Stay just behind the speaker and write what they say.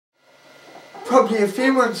probably a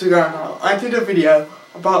few months ago now, I did a video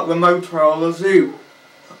about the Motorola XOOM,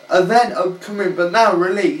 a then upcoming but now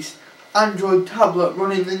released Android tablet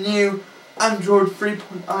running the new Android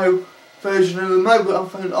 3.0 version of the mobile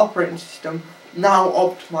phone operating system, now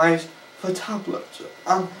optimised for tablets.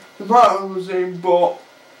 And the Motorola XOOM brought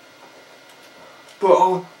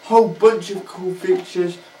a whole bunch of cool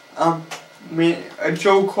features, a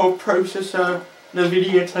dual-core processor,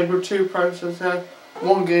 NVIDIA Tegra 2 processor,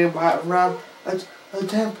 1GB of RAM, a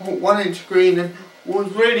 10.1 inch screen, and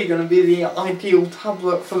was really going to be the ideal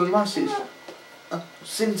tablet for the masses.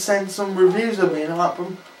 Since then, some reviews have been out,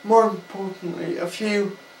 but more importantly, a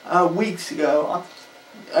few weeks ago,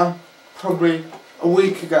 probably a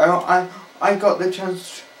week ago, I got the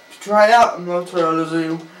chance to try out a Motorola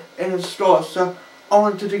XOOM in a store. So I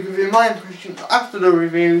wanted to give you my impressions after the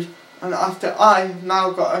reviews and after I've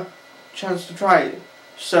now got a chance to try it.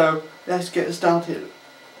 So let's get started.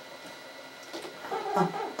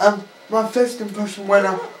 My first impression when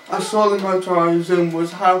I saw the Motorola XOOM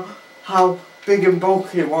was how big and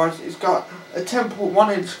bulky it was. It's got a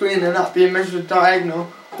 10.1 inch screen, and that being measured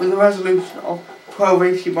diagonal with a resolution of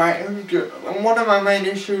 1280 by 800. And one of my main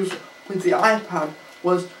issues with the iPad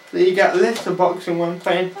was that you get litter boxing when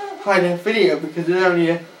playing high def video because it's only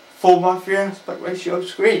a 4:3 aspect ratio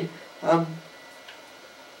screen.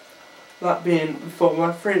 That being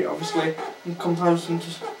 4:3 obviously in comparison to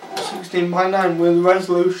 16:9 with a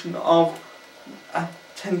resolution of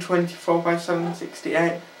 1024 by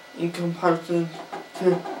 768 in comparison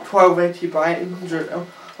to 1280 by 800.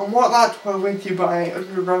 And what that 1280 by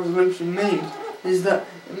 800 resolution means is that,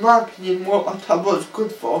 in my opinion, what a tablet's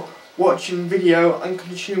good for, watching video and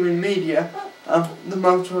consuming media, the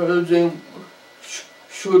Motorola XOOM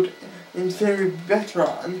should in theory be better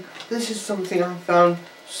at. And this is something I found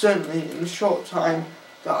certainly in the short time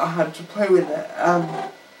that I had to play with it.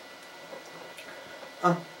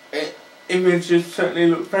 Images certainly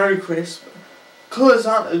look very crisp. Colours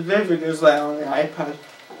aren't as vivid as they are on the iPad,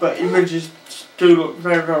 but images do look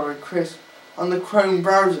very, very crisp. On the Chrome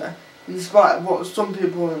browser, in spite of what some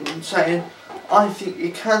people have been saying, I think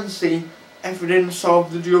you can see evidence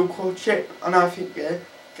of the dual-core chip, and I think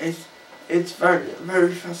it's very,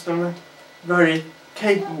 very fast and very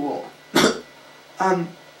capable.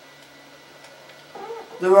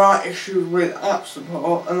 There are issues with app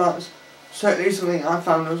support, and that's certainly something I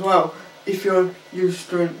found as well. If you're used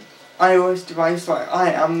to an iOS device like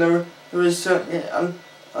I am, there is certainly a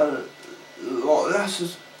lot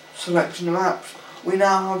less selection of apps. We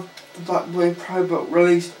now have the BlackBerry ProBook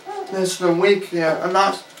released less than a week ago, and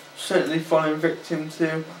that's certainly falling victim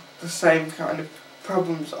to the same kind of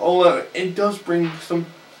problems, although it does bring some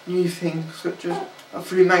new things such as a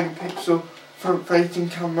 3 megapixel front-facing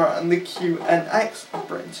camera and the QNX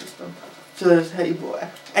operating system to the table.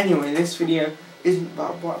 Anyway, this video isn't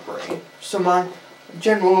about BlackBerry, so my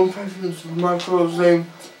general impressions of the Motorola XOOM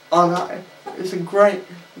are that it's a great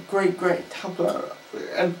tablet,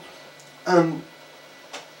 and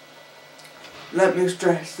let me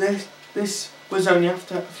stress this was only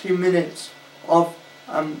after a few minutes of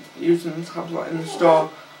using the tablet in the store.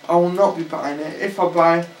 I will not be buying it. If I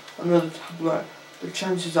buy another tablet, the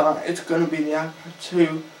chances are it's going to be the iPad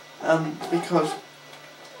 2, because,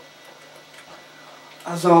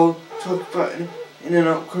 as I'll talk about in an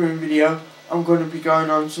upcoming video, I'm going to be going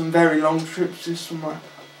on some very long trips this summer,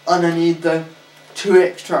 and I need the 2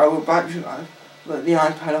 extra hour battery life that the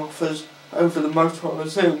iPad offers over the Motorola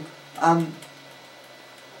XOOM.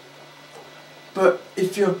 But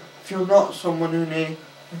if you're not someone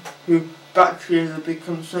who battery is a big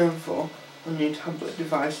concern for a new tablet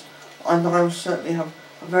device, I now certainly have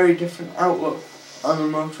a very different outlook on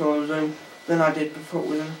the Motorola XOOM than I did before it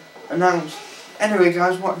was announced. Anyway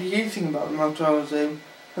guys, what do you think about the Motorola XOOM?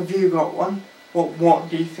 Have you got one? What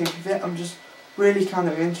do you think of it? I'm just really kind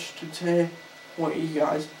of interested to hear what you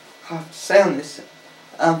guys have to say on this.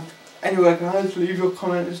 Anyway guys, leave your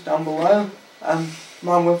comments down below.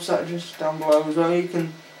 My website address is down below as well. You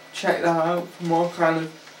can check that out for more kind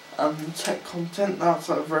of tech content. That's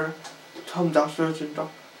over at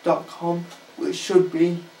tom-virgin.com, which should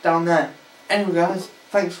be down there. Anyway guys,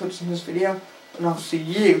 thanks for watching this video, and I'll see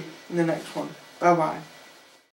you in the next one. Bye bye.